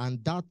that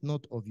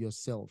not of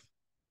yourself.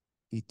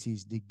 It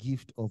is the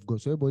gift of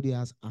God. So everybody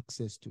has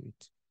access to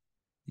it.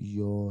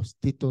 Your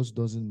status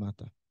doesn't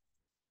matter.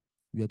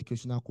 Your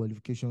educational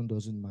qualification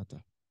doesn't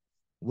matter.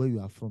 Where you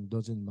are from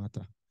doesn't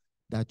matter.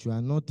 That you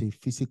are not a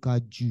physical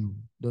Jew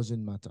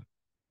doesn't matter.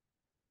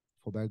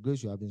 For by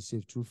grace you have been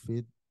saved through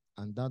faith,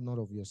 and that not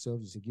of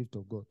yourself is a gift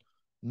of God,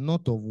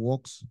 not of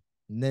works,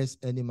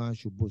 lest any man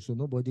should boast. So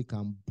nobody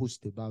can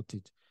boast about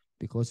it,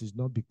 because it's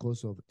not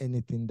because of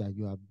anything that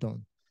you have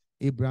done.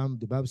 Abraham,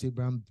 the Bible says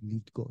Abraham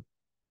believed God,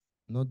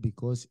 not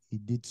because he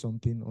did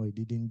something or he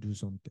didn't do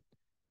something.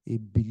 He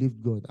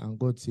believed God, and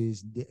God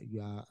says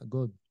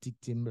God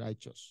ticked him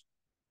righteous.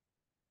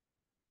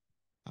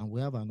 And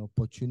we have an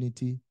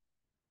opportunity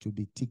to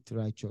be ticked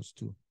righteous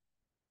too.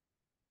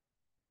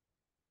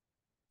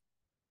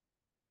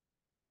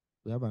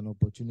 We have an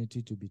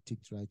opportunity to be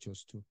ticked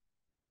righteous too.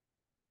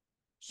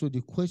 So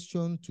the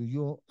question to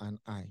you and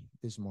I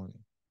this morning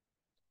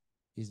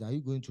is, are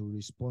you going to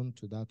respond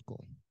to that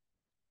call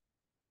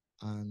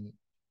and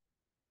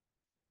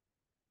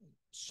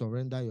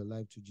surrender your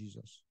life to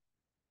Jesus,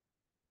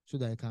 so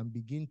that you can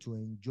begin to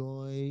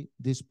enjoy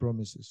these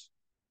promises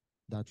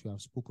that we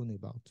have spoken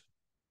about?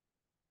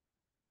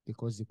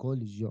 Because the call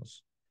is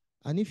yours.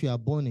 And if you are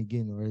born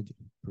again already,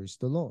 praise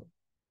the Lord.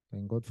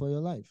 Thank God for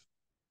your life.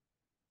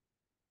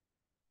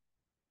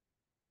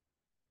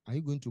 Are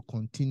you going to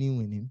continue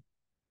in him,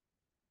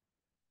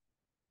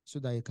 so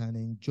that you can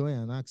enjoy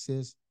and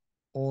access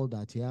all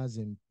that he has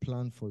in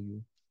plan for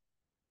you?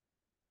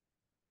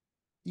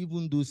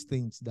 Even those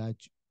things that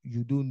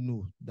you don't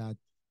know, that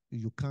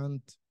you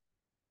can't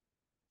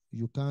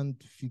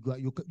figure out,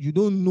 you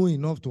don't know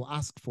enough to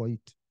ask for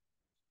it.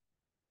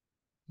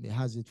 He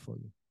has it for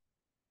you.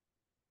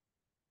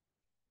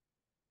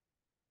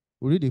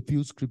 We'll read a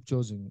few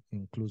scriptures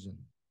in closing.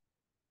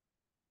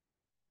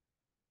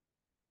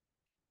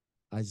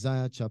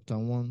 Isaiah chapter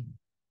 1,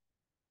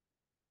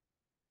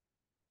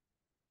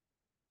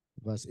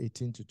 verse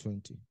 18 to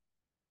 20.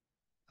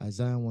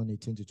 Isaiah 1,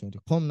 18 to 20.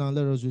 Come now,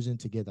 let us reason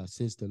together,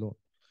 says the Lord.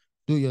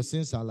 Though your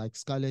sins are like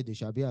scarlet, they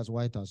shall be as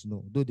white as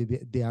snow. Though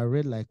they are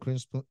red like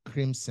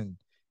crimson,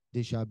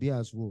 they shall be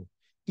as wool.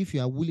 If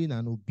you are willing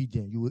and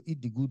obedient, you will eat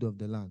the good of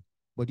the land.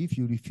 But if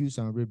you refuse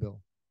and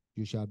rebel,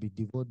 you shall be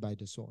devoured by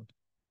the sword.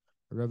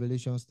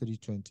 Revelations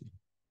 3:20.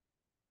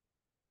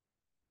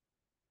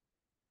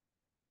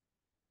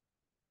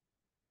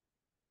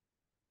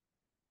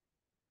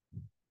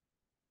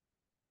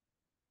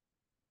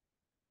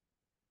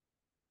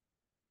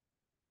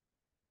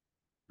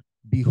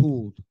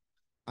 Behold,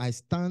 I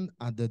stand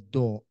at the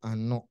door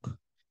and knock.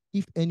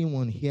 If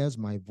anyone hears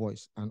my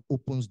voice and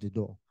opens the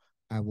door,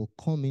 I will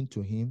come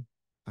into him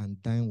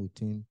and dine with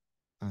him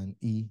and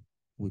he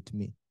with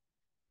me.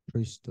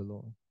 Praise the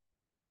Lord.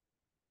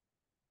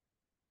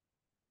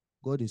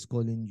 God is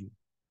calling you.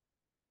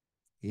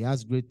 He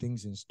has great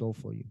things in store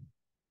for you.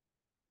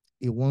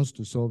 He wants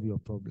to solve your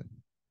problem.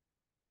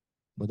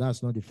 But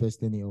that's not the first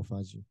thing he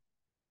offers you.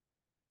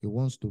 He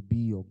wants to be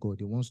your God.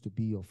 He wants to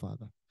be your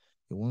father.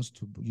 He wants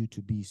you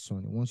to be his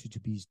son. He wants you to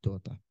be his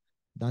daughter.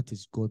 That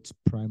is God's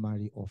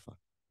primary offer.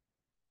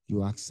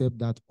 You accept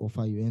that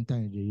offer, you enter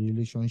in a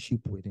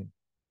relationship with him.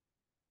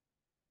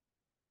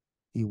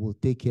 He will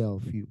take care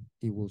of you.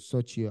 He will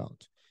sort you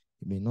out.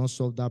 He may not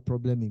solve that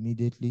problem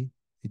immediately.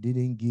 He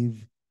didn't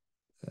give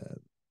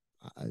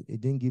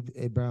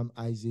Abraham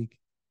Isaac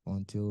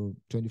until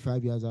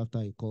 25 years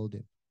after he called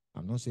him.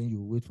 I'm not saying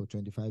you wait for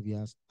 25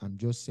 years. I'm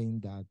just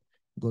saying that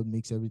God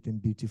makes everything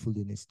beautiful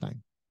in his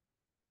time.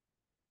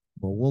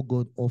 But what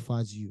God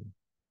offers you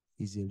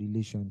is a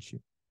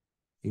relationship,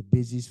 a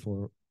basis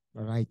for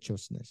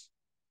righteousness,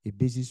 a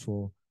basis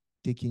for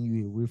taking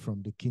you away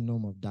from the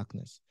kingdom of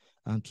darkness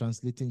and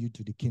translating you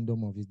to the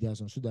kingdom of his dear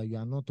son, so that you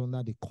are not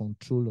under the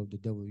control of the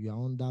devil. You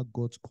are under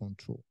God's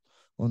control,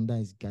 under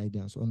his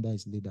guidance, under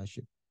his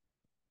leadership.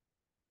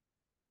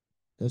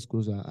 Let's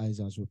close our eyes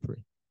as we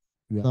pray.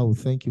 Father, we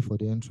thank you for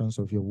the entrance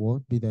of your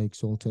word. Be thou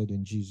exalted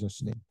in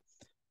Jesus' name.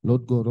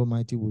 Lord God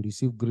Almighty, we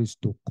receive grace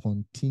to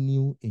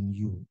continue in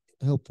you.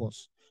 Help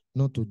us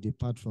not to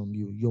depart from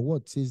you. Your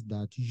word says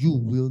that you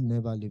will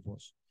never leave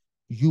us.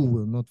 You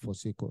will not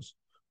forsake us.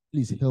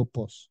 Please help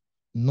us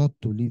not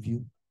to leave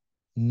you,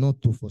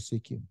 not to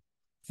forsake you.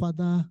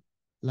 Father,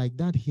 like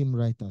that hymn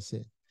writer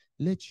said,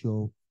 let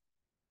your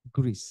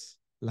grace,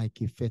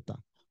 like a fetter,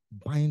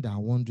 bind our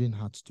wandering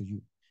hearts to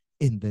you.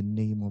 In the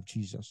name of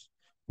Jesus,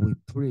 we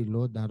pray,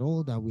 Lord, that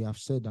all that we have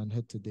said and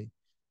heard today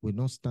will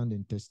not stand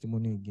in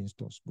testimony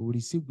against us, but we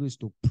receive grace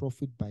to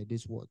profit by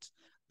these words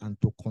and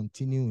to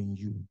continue in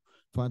you,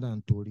 Father,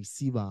 and to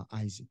receive our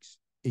Isaacs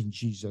in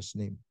Jesus'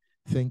 name.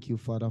 Thank you,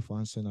 Father, for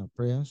answering our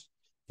prayers.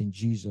 In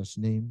Jesus'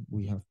 name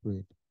we have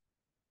prayed.